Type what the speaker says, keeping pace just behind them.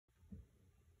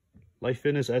Life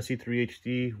Fitness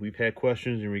SE3HD. We've had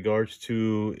questions in regards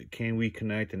to can we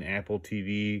connect an Apple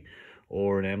TV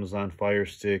or an Amazon Fire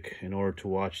Stick in order to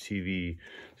watch TV.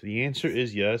 So the answer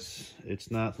is yes. It's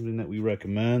not something that we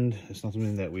recommend. It's not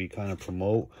something that we kind of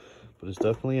promote, but it's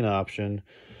definitely an option.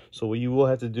 So what you will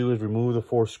have to do is remove the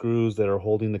 4 screws that are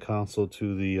holding the console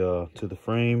to the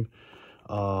frame.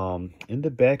 In the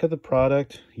back of the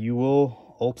product, you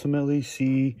will ultimately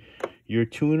see your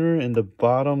tuner in the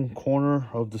bottom corner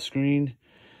of the screen.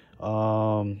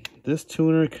 This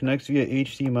tuner connects via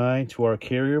HDMI to our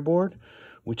carrier board,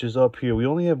 which is up here. We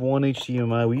only have one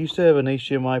HDMI. We used to have an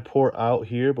HDMI port out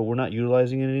here, but we're not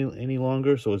utilizing it any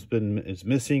longer, so it's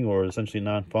missing or essentially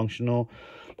non-functional.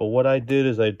 But what I did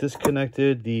is I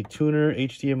disconnected the tuner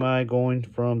HDMI going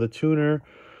from the tuner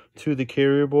to the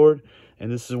carrier board, and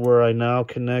this is where I now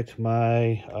connect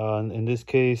my in this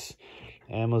case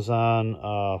Amazon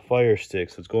Fire Stick.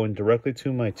 So it's going directly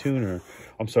to my tuner,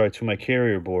 to my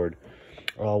carrier board.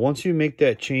 Once you make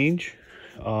that change,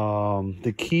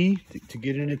 the key to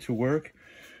getting it to work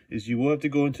is you will have to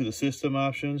go into the system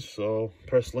options. So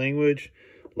press language,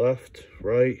 left,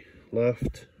 right.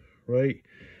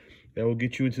 That will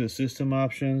get you into the system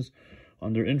options.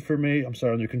 Under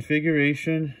under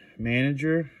configuration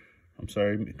manager,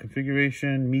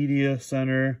 configuration media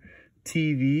center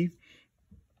TV.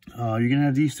 You're gonna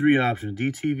have these 3 options: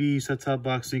 DTV, set-top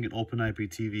box sync, and open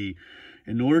IPTV.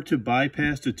 In order to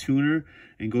bypass the tuner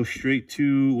and go straight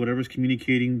to whatever's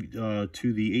communicating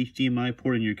to the HDMI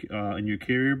port in your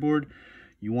carrier board,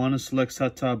 you want to select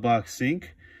set-top box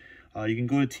sync. You can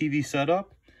go to TV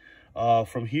setup.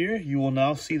 From here, you will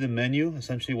now see the menu,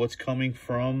 essentially what's coming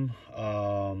from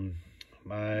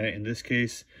in this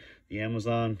case, the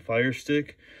Amazon Fire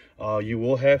Stick. You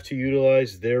will have to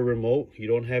utilize their remote. You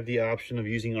don't have the option of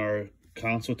using our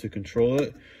console to control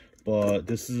it, but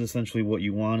this is essentially what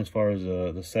you want as far as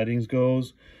the settings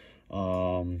goes,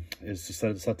 is to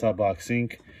set the set-top box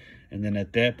sync. And then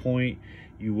at that point,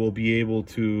 you will be able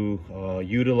to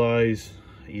utilize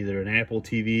either an Apple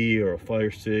TV or a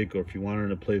Fire Stick, or if you wanted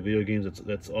to play video games,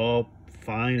 that's all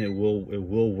fine. It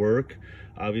will work.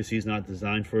 Obviously, it's not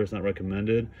designed for it. It's not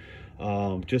recommended.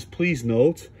 Just please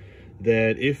note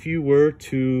that if you were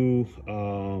to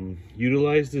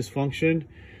utilize this function,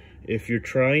 if you're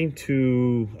trying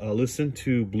to listen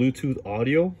to Bluetooth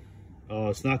audio,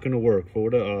 it's not going to work.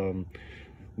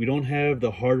 We don't have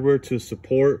the hardware to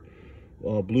support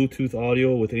Bluetooth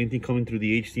audio with anything coming through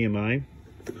the HDMI.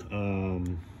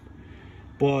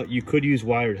 But you could use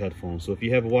wired headphones. So if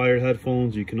you have wired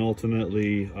headphones, you can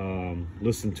ultimately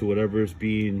listen to whatever is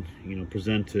being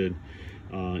presented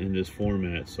in this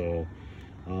format. So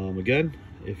again,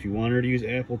 if you wanted to use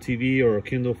Apple TV or a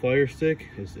Kindle Fire Stick,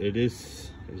 it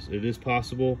is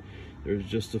possible. There's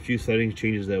just a few settings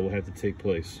changes that will have to take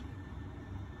place.